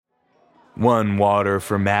1 water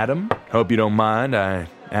for madam. Hope you don't mind. I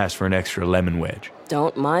asked for an extra lemon wedge.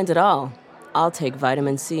 Don't mind at all. I'll take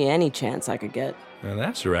vitamin C any chance I could get. Well,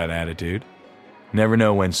 that's the right attitude. Never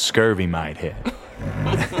know when scurvy might hit.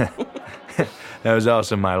 That was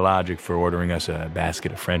also my logic for ordering us a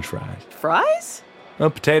basket of French fries. Fries? Well,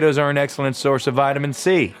 potatoes are an excellent source of vitamin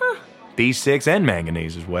C. B6 and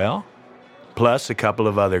manganese as well. Plus a couple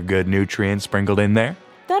of other good nutrients sprinkled in there.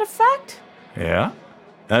 That a fact? Yeah.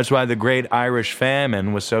 That's why the Great Irish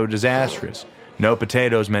Famine was so disastrous. No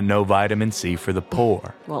potatoes meant no vitamin C for the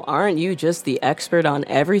poor. Well, aren't you just the expert on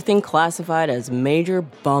everything classified as major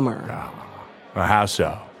bummer? Well, how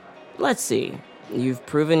so? Let's see. You've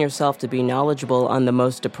proven yourself to be knowledgeable on the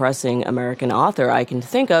most depressing American author I can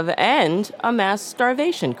think of and a mass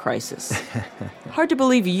starvation crisis. Hard to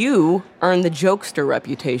believe you earned the jokester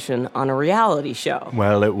reputation on a reality show.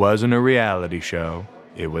 Well, it wasn't a reality show.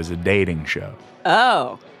 It was a dating show.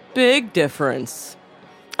 Oh, big difference.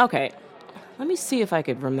 Okay, let me see if I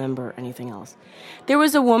could remember anything else. There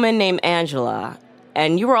was a woman named Angela,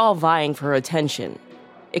 and you were all vying for her attention.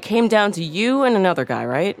 It came down to you and another guy,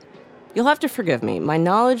 right? You'll have to forgive me. My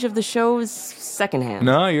knowledge of the show is secondhand.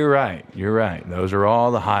 No, you're right. You're right. Those are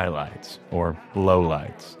all the highlights, or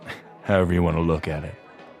lowlights, however you want to look at it.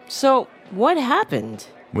 So, what happened?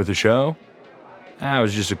 With the show? It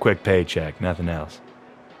was just a quick paycheck, nothing else.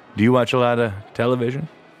 Do you watch a lot of television?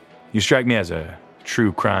 You strike me as a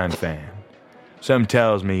true crime fan. Something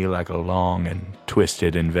tells me you like a long and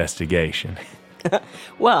twisted investigation.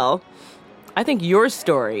 Well, I think your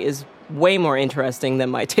story is way more interesting than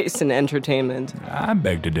my taste in entertainment. I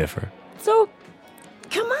beg to differ. So,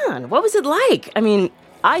 come on, what was it like? I mean,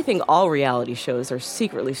 I think all reality shows are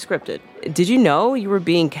secretly scripted. Did you know you were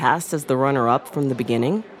being cast as the runner-up from the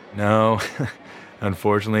beginning? No,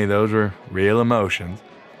 unfortunately, those were real emotions.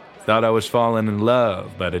 Thought I was falling in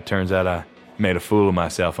love, but it turns out I made a fool of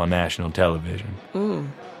myself on national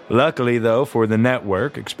television. Luckily, though, for the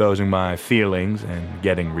network, exposing my feelings and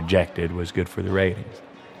getting rejected was good for the ratings.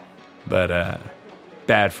 But,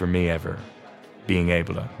 bad for me ever being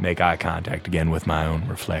able to make eye contact again with my own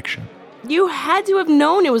reflection. You had to have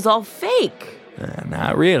known it was all fake.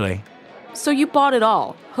 Not really. So you bought it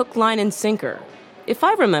all, hook, line, and sinker. If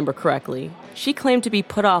I remember correctly, she claimed to be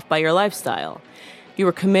put off by your lifestyle. You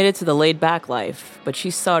were committed to the laid-back life, but she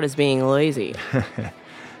saw it as being lazy.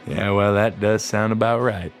 Yeah, well, that does sound about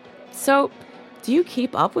right. So, do you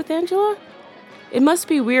keep up with Angela? It must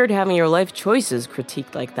be weird having your life choices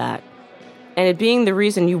critiqued like that. And it being the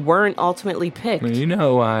reason you weren't ultimately picked. Well, you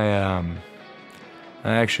know, I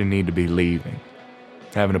actually need to be leaving.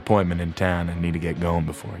 I have an appointment in town and need to get going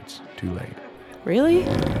before it's too late. Really?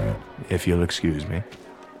 If you'll excuse me.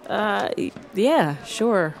 Yeah,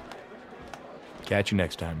 sure. Catch you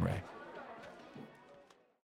next time, Ray.